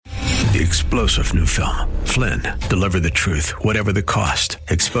the explosive new film, Flynn, Deliver the Truth, Whatever the Cost,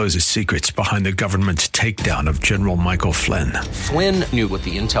 exposes secrets behind the government's takedown of General Michael Flynn. Flynn knew what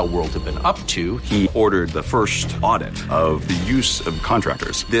the intel world had been up to. He ordered the first audit of the use of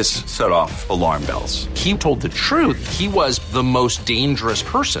contractors. This set off alarm bells. He told the truth. He was the most dangerous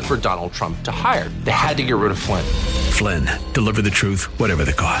person for Donald Trump to hire. They had to get rid of Flynn. Flynn, Deliver the Truth, Whatever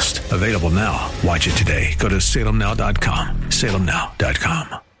the Cost. Available now. Watch it today. Go to salemnow.com.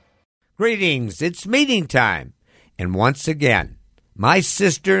 salemnow.com. Greetings, it's meeting time. And once again, my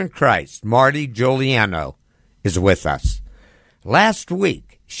sister in Christ, Marty Giuliano, is with us. Last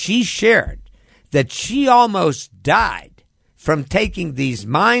week, she shared that she almost died from taking these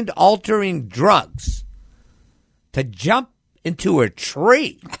mind-altering drugs to jump into a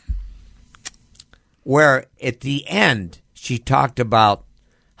tree, where at the end, she talked about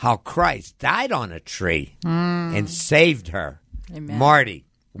how Christ died on a tree and saved her. Amen. Marty,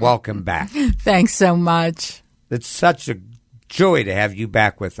 welcome back. Thanks so much. It's such a joy to have you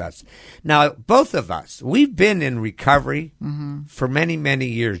back with us. Now, both of us, we've been in recovery for many, many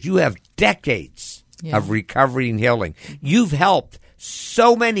years. You have decades of recovery and healing. You've helped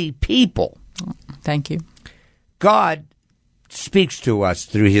so many people. Thank you. God speaks to us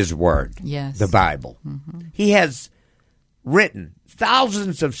through his word, Yes. the Bible. He has written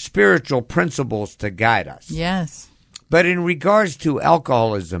thousands of spiritual principles to guide us. Yes. But in regards to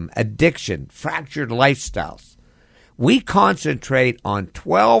alcoholism, addiction, fractured lifestyles, we concentrate on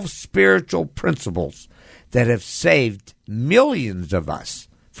 12 spiritual principles that have saved millions of us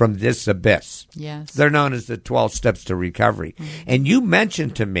from this abyss. Yes. They're known as the 12 steps to recovery. And you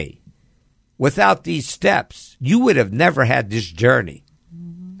mentioned to me, without these steps, you would have never had this journey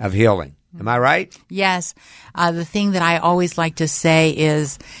of healing. Am I right? Yes. The thing that I always like to say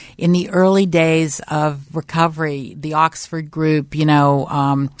is in the early days of recovery, the Oxford group,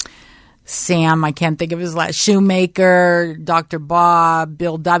 Sam, I can't think of his last, Shoemaker, Dr. Bob,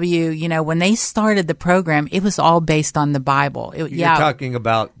 Bill W., when they started the program, it was all based on the Bible. You're talking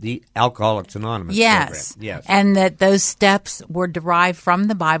about the Alcoholics Anonymous Yes. program. Yes. And that those steps were derived from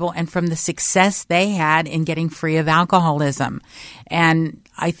the Bible and from the success they had in getting free of alcoholism. And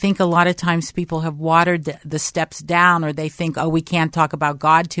I think a lot of times people have watered the steps down, or they think, we can't talk about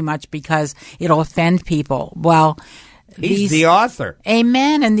God too much because it'll offend people. Well, he's the author.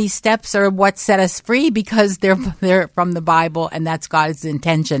 Amen. And these steps are what set us free because they're from the Bible, and that's God's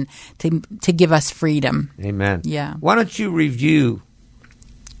intention to give us freedom. Amen. Yeah. Why don't you review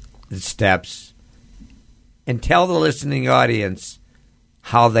the steps and tell the listening audience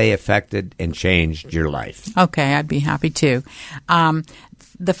how they affected and changed your life? Okay, I'd be happy to.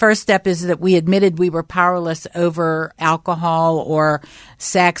 The first step is that we admitted we were powerless over alcohol or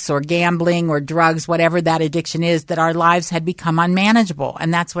sex or gambling or drugs, whatever that addiction is, that our lives had become unmanageable.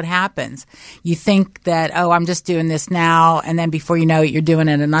 And that's what happens. You think that, I'm just doing this now, and then before you know it, you're doing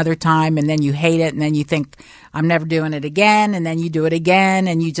it another time, and then you hate it, and then you think, I'm never doing it again, and then you do it again,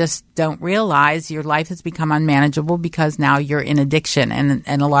 and you just don't realize your life has become unmanageable because now you're in addiction,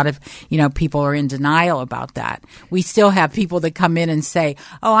 and a lot of people are in denial about that. We still have people that come in and say,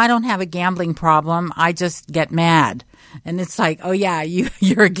 I don't have a gambling problem, I just get mad. And it's like,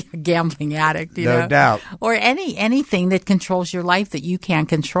 you're a gambling addict, No doubt. Or anything that controls your life that you can't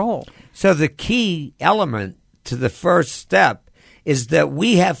control. So the key element to the first step is that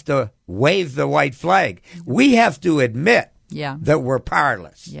we have to wave the white flag. We have to admit that we're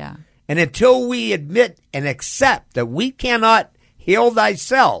powerless. Yeah. And until we admit and accept that we cannot heal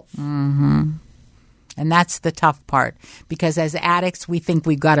thyself. And that's the tough part, because as addicts, we think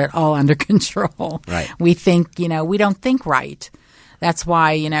we've got it all under control. Right. We think, we don't think right. That's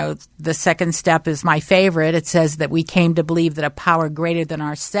why, the second step is my favorite. It says that we came to believe that a power greater than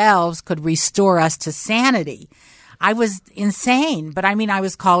ourselves could restore us to sanity. I was insane, but I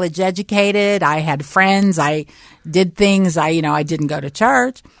was college educated. I had friends. I did things. I didn't go to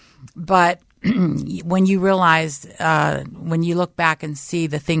church. But when you realize, when you look back and see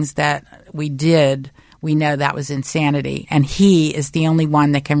the things that we did, we know that was insanity. And he is the only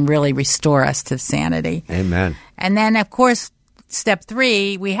one that can really restore us to sanity. Amen. And then, of course, step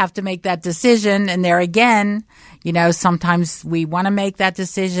 3, we have to make that decision. And there again, sometimes we want to make that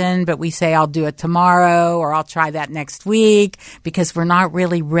decision, but we say, I'll do it tomorrow, or I'll try that next week, because we're not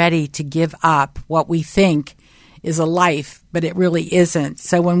really ready to give up what we think is a life, but it really isn't.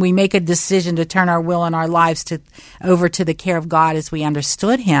 So when we make a decision to turn our will and our lives over to the care of God as we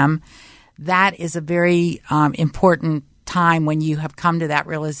understood him, that is a very important time when you have come to that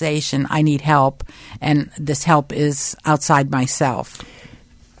realization, I need help, and this help is outside myself.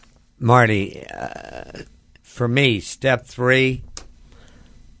 Marty, for me, step 3,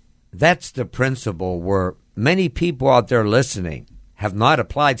 that's the principle where many people out there listening have not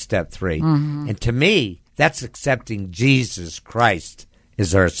applied step 3. And to me, that's accepting Jesus Christ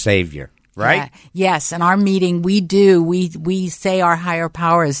as our Savior, right? Yeah. Yes, in our meeting, we do. We say our higher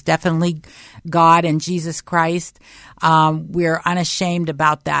power is definitely God and Jesus Christ. We're unashamed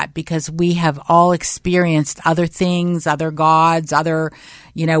about that because we have all experienced other things, other gods, other,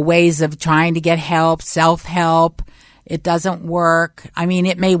 ways of trying to get help, self-help. It doesn't work. I mean,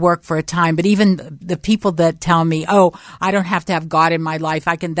 it may work for a time, but even the people that tell me, "Oh, I don't have to have God in my life.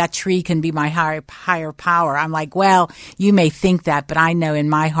 That tree can be my higher power." I'm like, well, you may think that, but I know in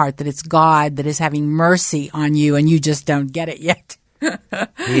my heart that it's God that is having mercy on you, and you just don't get it yet.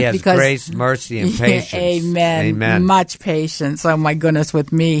 He has grace, mercy, and patience. Amen. Much patience. Oh my goodness,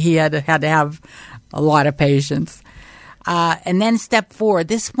 with me, he had to have a lot of patience. And then step 4,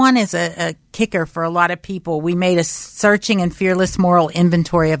 this one is a kicker for a lot of people. We made a searching and fearless moral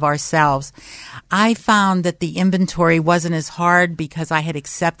inventory of ourselves. I found that the inventory wasn't as hard because I had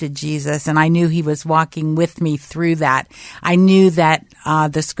accepted Jesus and I knew he was walking with me through that. I knew that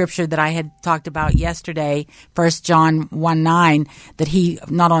the scripture that I had talked about yesterday, 1 John 1:9, that he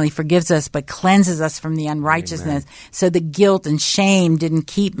not only forgives us but cleanses us from the unrighteousness. Amen. So the guilt and shame didn't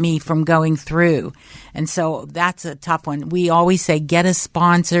keep me from going through. And so that's a tough one. We always say get a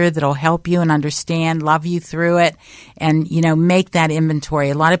sponsor that'll help you and understand, love you through it, and, make that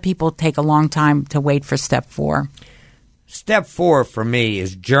inventory. A lot of people take a long time to wait for step 4. Step 4 for me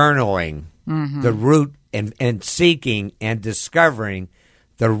is journaling the root and seeking and discovering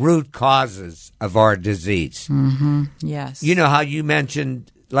the root causes of our disease. Yes. You know how you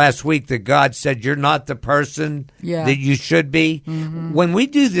mentioned last week that God said you're not the person that you should be? When we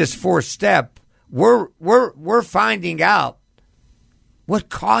do this 4th step, we're finding out what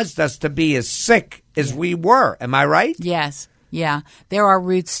caused us to be as sick as we were. Am I right? Yes. Yeah. There are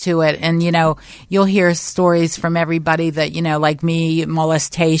roots to it. And, you'll hear stories from everybody that, like me,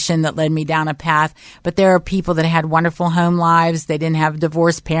 molestation that led me down a path. But there are people that had wonderful home lives. They didn't have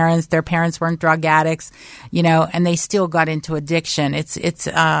divorced parents. Their parents weren't drug addicts, and they still got into addiction. It's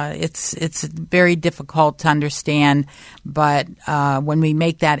very difficult to understand. But when we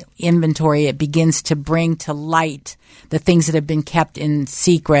make that inventory, it begins to bring to light the things that have been kept in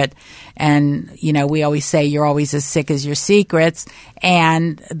secret. And, we always say you're always as sick as your secrets.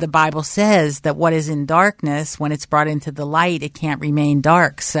 And the Bible says that what is in darkness, when it's brought into the light, it can't remain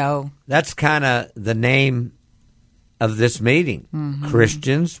dark. So that's kind of the name of this meeting.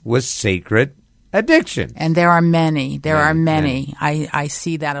 Christians with secret addiction. And there are many. There are many. I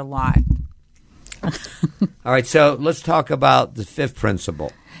see that a lot. All right, so let's talk about the 5th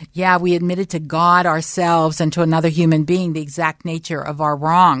principle. Yeah, we admitted to God, ourselves, and to another human being the exact nature of our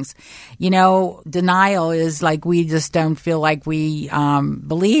wrongs. Denial is like we just don't feel like we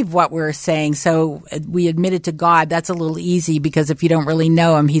believe what we're saying. So we admitted to God. That's a little easy because if you don't really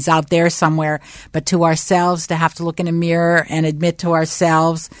know him, he's out there somewhere. But to ourselves, to have to look in a mirror and admit to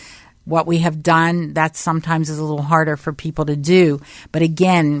ourselves what we have done, that sometimes is a little harder for people to do. But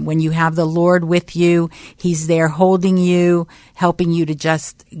again, when you have the Lord with you, he's there holding you, helping you to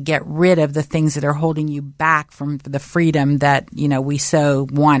just get rid of the things that are holding you back from the freedom that, we so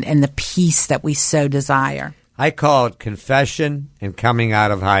want and the peace that we so desire. I call it confession and coming out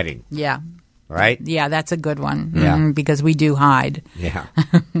of hiding. Yeah. Right? Yeah, that's a good one. Yeah. Because we do hide. Yeah.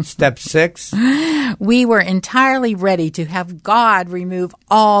 Step 6. We were entirely ready to have God remove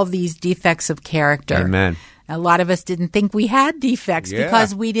all these defects of character. Amen. A lot of us didn't think we had defects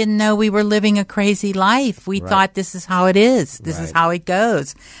because we didn't know we were living a crazy life. We thought this is how it is. This is how it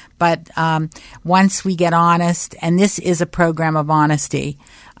goes. But once we get honest, and this is a program of honesty,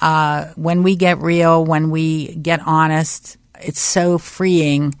 when we get real, when we get honest, it's so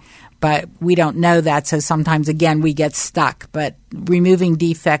freeing. But we don't know that, so sometimes, again, we get stuck. But removing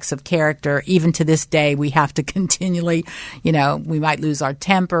defects of character, even to this day, we have to continually, we might lose our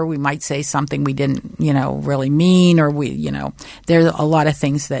temper. We might say something we didn't, really mean, or there's a lot of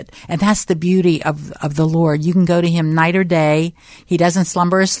things and that's the beauty of the Lord. You can go to him night or day. He doesn't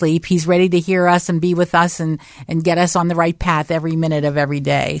slumber or sleep. He's ready to hear us and be with us and get us on the right path every minute of every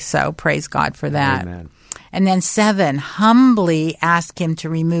day. So praise God for that. Amen. And then 7, humbly ask him to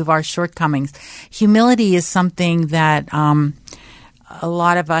remove our shortcomings. Humility is something that a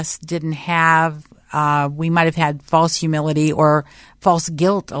lot of us didn't have. We might have had false humility or false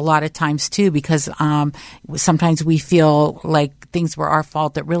guilt a lot of times too, because sometimes we feel like things were our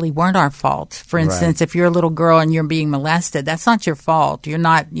fault that really weren't our fault. For instance, if you're a little girl and you're being molested, that's not your fault. You're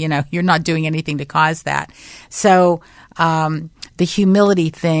not doing anything to cause that. So the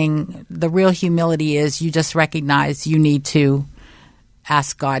humility thing, the real humility is you just recognize you need to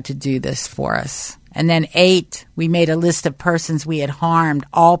ask God to do this for us. And then 8, we made a list of persons we had harmed,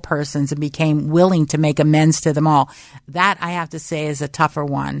 all persons, and became willing to make amends to them all. That, I have to say, is a tougher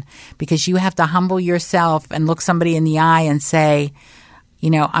one, because you have to humble yourself and look somebody in the eye and say,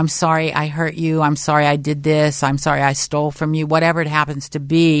 I'm sorry I hurt you. I'm sorry I did this. I'm sorry I stole from you, whatever it happens to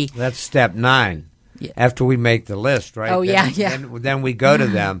be. That's step 9. Yeah. After we make the list, right? Oh, yeah. Then we go to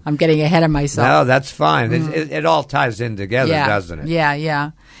them. I'm getting ahead of myself. No, that's fine. It all ties in together, doesn't it?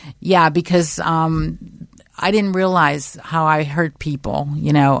 Yeah, because I didn't realize how I hurt people,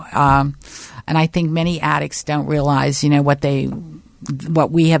 and I think many addicts don't realize,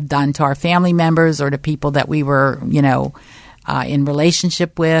 what we have done to our family members or to people that we were, in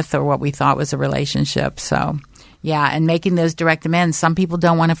relationship with, or what we thought was a relationship. So, yeah, and making those direct amends. Some people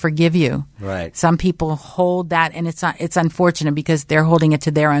don't want to forgive you. Right. Some people hold that, and it's unfortunate because they're holding it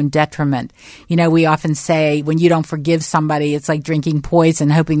to their own detriment. We often say when you don't forgive somebody, it's like drinking poison,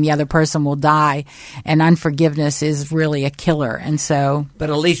 hoping the other person will die, and unforgiveness is really a killer. And so,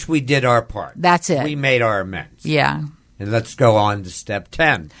 but at least we did our part. That's it. We made our amends. Yeah. And let's go on to step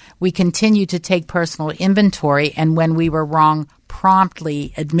 10. We continue to take personal inventory, and when we were wrong,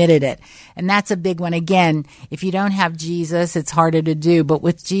 promptly admitted it. And that's a big one. Again, if you don't have Jesus, it's harder to do. But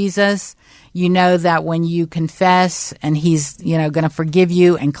with Jesus, you know that when you confess and he's, going to forgive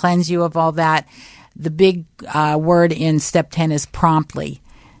you and cleanse you of all that, the big word in step 10 is promptly.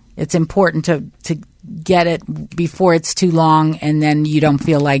 It's important to get it before it's too long and then you don't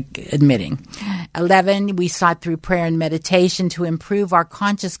feel like admitting. 11, we sought through prayer and meditation to improve our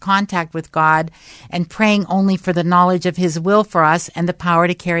conscious contact with God and praying only for the knowledge of his will for us and the power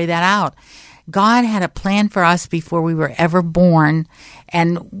to carry that out. God had a plan for us before we were ever born,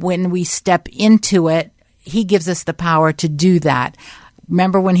 and when we step into it, he gives us the power to do that.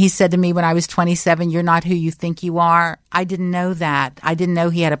 Remember when he said to me when I was 27, you're not who you think you are? I didn't know that. I didn't know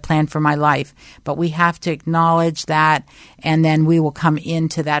he had a plan for my life. But we have to acknowledge that, and then we will come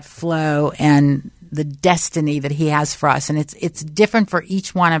into that flow and the destiny that he has for us. And it's different for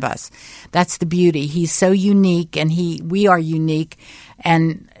each one of us. That's the beauty. He's so unique, and we are unique,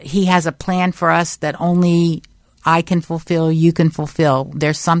 and he has a plan for us that only I can fulfill, you can fulfill.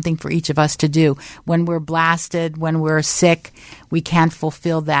 There's something for each of us to do. When we're blasted, when we're sick, we can't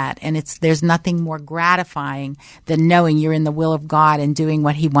fulfill that. And there's nothing more gratifying than knowing you're in the will of God and doing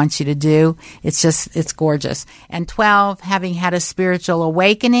what he wants you to do. It's gorgeous. And 12, having had a spiritual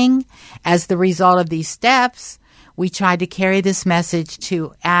awakening as the result of these steps, we tried to carry this message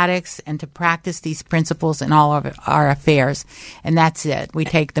to addicts and to practice these principles in all of our affairs. And that's it. We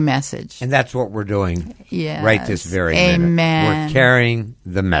take the message. And that's what we're doing right this very Amen. minute. We're carrying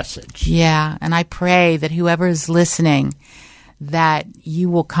the message. Yeah. And I pray that whoever is listening, that you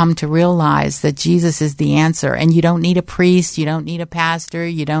will come to realize that Jesus is the answer. And you don't need a priest. You don't need a pastor.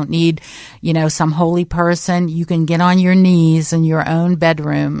 You don't need, some holy person. You can get on your knees in your own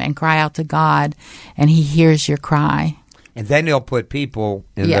bedroom and cry out to God, and he hears your cry. And then he'll put people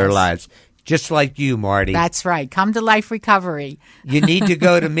in their lives, just like you, Marty. That's right. Come to Life Recovery. You need to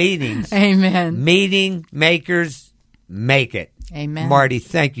go to meetings. Amen. Meeting makers make it. Amen. Marty,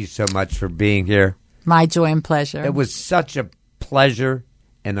 thank you so much for being here. My joy and pleasure. It was such a pleasure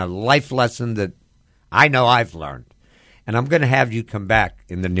and a life lesson that I know I've learned. And I'm going to have you come back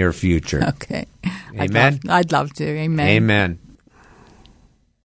in the near future. Okay. Amen? I'd love to. Amen. Amen.